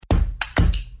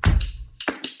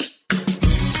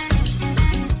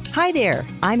Hi there,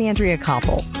 I'm Andrea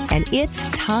Koppel, and it's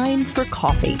time for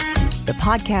coffee, the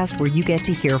podcast where you get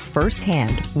to hear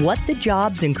firsthand what the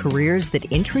jobs and careers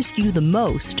that interest you the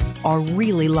most are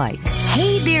really like.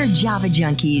 Hey there, Java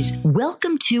junkies.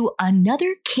 Welcome to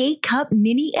another K-Cup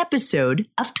mini episode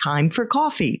of Time for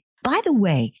Coffee. By the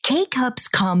way, K-Cups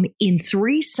come in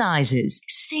 3 sizes,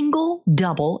 single,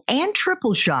 double, and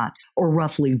triple shots, or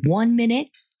roughly 1 minute,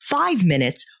 5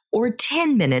 minutes, or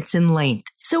 10 minutes in length.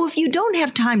 So if you don't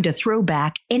have time to throw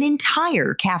back an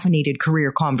entire caffeinated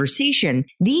career conversation,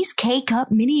 these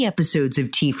K-Cup mini episodes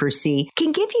of T4C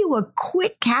can give you a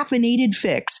quick caffeinated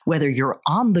fix, whether you're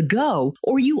on the go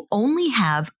or you only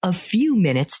have a few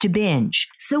minutes to binge.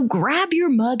 So grab your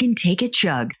mug and take a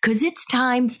chug, because it's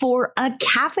time for a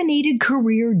caffeinated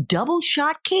career double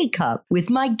shot K-Cup with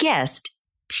my guest,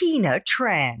 Tina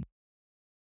Tran.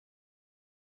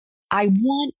 I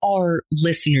want our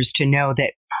listeners to know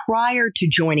that prior to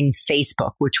joining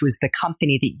Facebook, which was the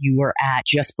company that you were at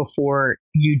just before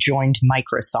you joined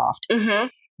Microsoft,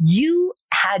 you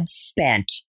had spent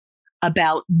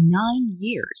about 9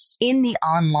 years in the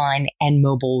online and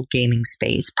mobile gaming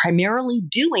space, primarily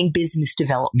doing business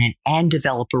development and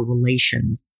developer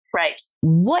relations. Right.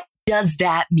 What does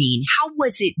that mean? How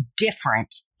was it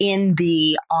different in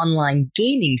the online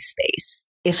gaming space,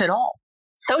 if at all?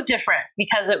 So different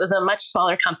because it was a much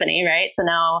smaller company, right? So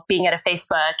now being at a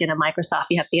Facebook and a Microsoft,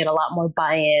 you have to get a lot more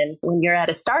buy-in. When you're at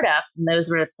a startup, and those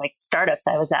were like startups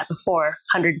I was at before,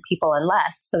 100 people and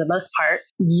less for the most part,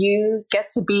 you get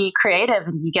to be creative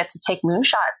and you get to take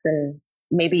moonshots, and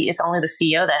maybe it's only the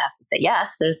CEO that has to say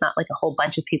yes. There's not like a whole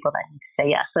bunch of people that need to say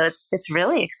yes. So it's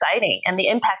really exciting. And the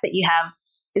impact that you have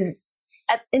is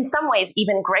in some ways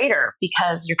even greater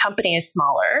because your company is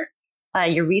smaller,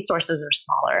 your resources are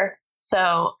smaller.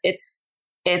 So it's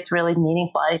really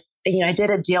meaningful. I did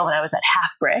a deal when I was at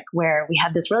Half Brick where we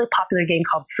had this really popular game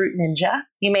called Fruit Ninja.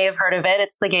 You may have heard of it.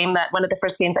 It's the game that one of the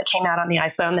first games that came out on the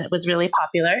iPhone that was really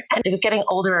popular. And it was getting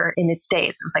older in its days.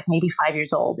 It was like maybe 5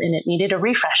 years old and it needed a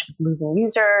refresh. It was losing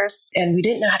users and we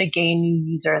didn't know how to gain new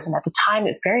users. And at the time, it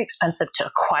was very expensive to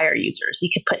acquire users. You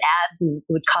could put ads and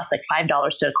it would cost like $5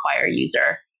 to acquire a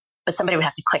user, but somebody would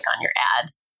have to click on your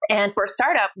ad. And for a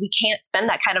startup, we can't spend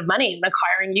that kind of money in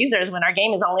acquiring users when our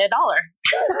game is only $1.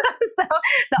 So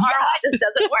the ROI just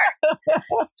doesn't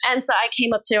work. And so I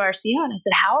came up to our CEO and I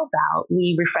said, how about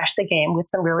we refresh the game with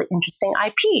some really interesting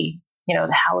IP? You know,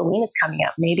 the Halloween is coming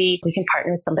up. Maybe we can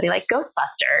partner with somebody like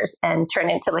Ghostbusters and turn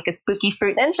it into like a spooky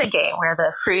Fruit Ninja game where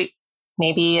the fruit,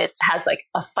 maybe it has like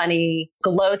a funny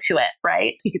glow to it,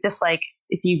 right? You could just like,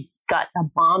 if you got a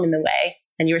bomb in the way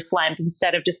and you were slimed,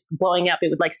 instead of just blowing up, it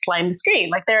would like slime the screen.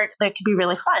 Like they could be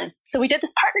really fun. So we did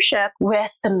this partnership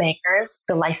with the makers,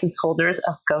 the license holders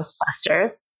of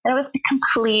Ghostbusters. And it was a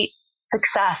complete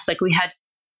success. Like we had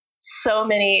so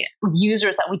many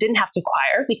users that we didn't have to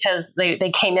acquire because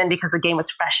they came in because the game was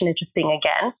fresh and interesting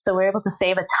again. So we were able to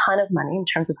save a ton of money in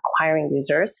terms of acquiring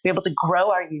users. We were able to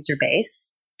grow our user base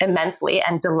immensely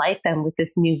and delight them with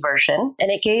this new version.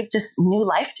 And it gave just new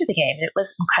life to the game. It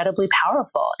was incredibly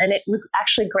powerful. And it was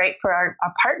actually great for our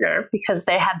partner because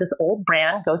they had this old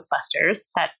brand, Ghostbusters,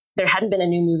 that there hadn't been a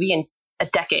new movie in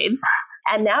decades.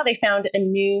 And now they found a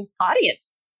new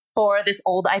audience for this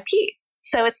old IP.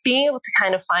 So it's being able to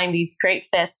kind of find these great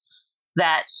fits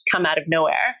that come out of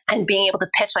nowhere and being able to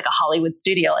pitch like a Hollywood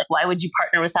studio. Like, why would you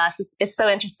partner with us? It's so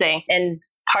interesting. And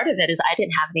part of it is I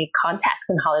didn't have any contacts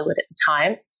in Hollywood at the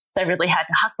time. So I really had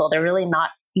to hustle. They're really not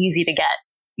easy to get,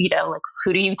 like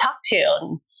who do you talk to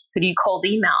and who do you cold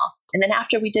email? And then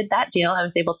after we did that deal, I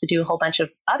was able to do a whole bunch of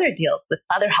other deals with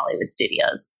other Hollywood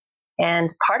studios. And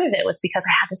part of it was because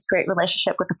I had this great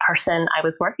relationship with the person I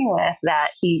was working with that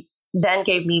he then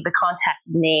gave me the contact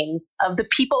names of the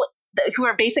people who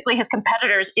are basically his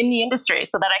competitors in the industry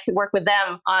so that I could work with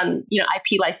them on,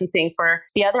 IP licensing for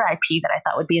the other IP that I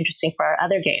thought would be interesting for our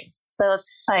other games. So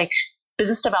it's like,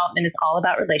 business development is all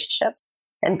about relationships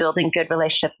and building good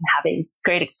relationships and having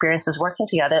great experiences working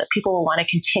together. People will want to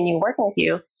continue working with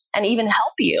you and even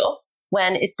help you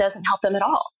when it doesn't help them at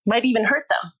all. It might even hurt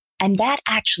them. And that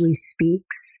actually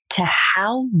speaks to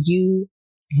how you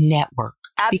network.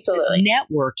 Absolutely. Because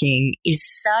networking is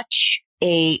such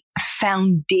a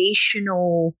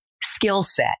foundational skill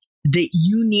set that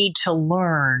you need to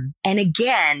learn. And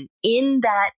again, in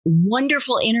that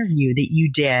wonderful interview that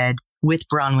you did with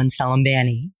Bronwyn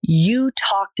Salambani, you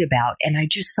talked about, and I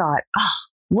just thought,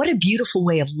 what a beautiful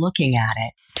way of looking at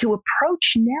it. To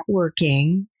approach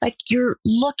networking like you're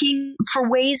looking for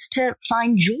ways to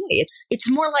find joy.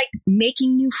 It's more like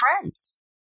making new friends.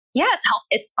 Yeah,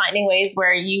 it's finding ways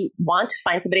where you want to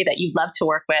find somebody that you love to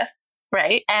work with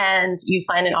right? And you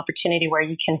find an opportunity where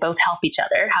you can both help each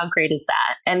other. How great is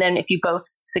that? And then if you both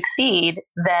succeed,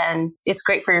 then it's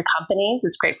great for your companies.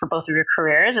 It's great for both of your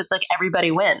careers. It's like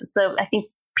everybody wins. So I think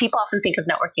people often think of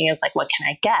networking as like, what can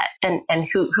I get? And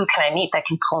who can I meet that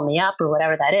can pull me up or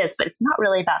whatever that is? But it's not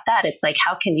really about that. It's like,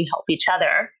 how can you help each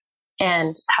other?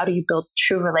 And how do you build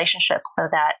true relationships so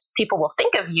that people will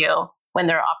think of you when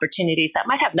there are opportunities that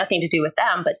might have nothing to do with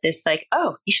them, but this like,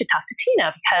 oh, you should talk to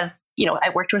Tina because, I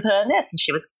worked with her on this and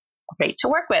she was great to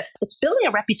work with. It's building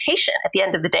a reputation at the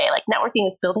end of the day. Like networking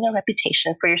is building a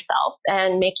reputation for yourself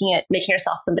and making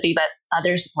yourself somebody that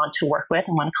others want to work with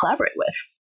and want to collaborate with.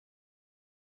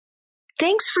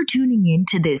 Thanks for tuning in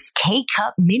to this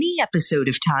K-Cup mini episode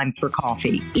of Time for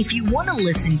Coffee. If you want to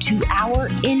listen to our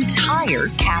entire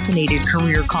caffeinated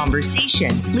career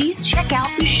conversation, please check out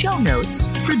the show notes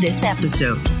for this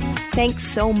episode. Thanks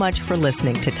so much for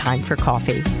listening to Time for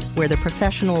Coffee, where the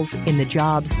professionals in the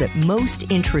jobs that most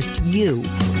interest you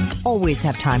always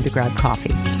have time to grab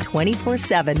coffee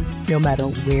 24/7, no matter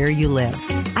where you live.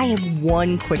 I have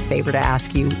one quick favor to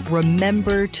ask you.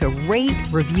 Remember to rate,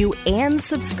 review, and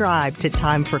subscribe to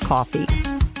Time for Coffee.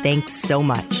 Thanks so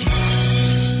much.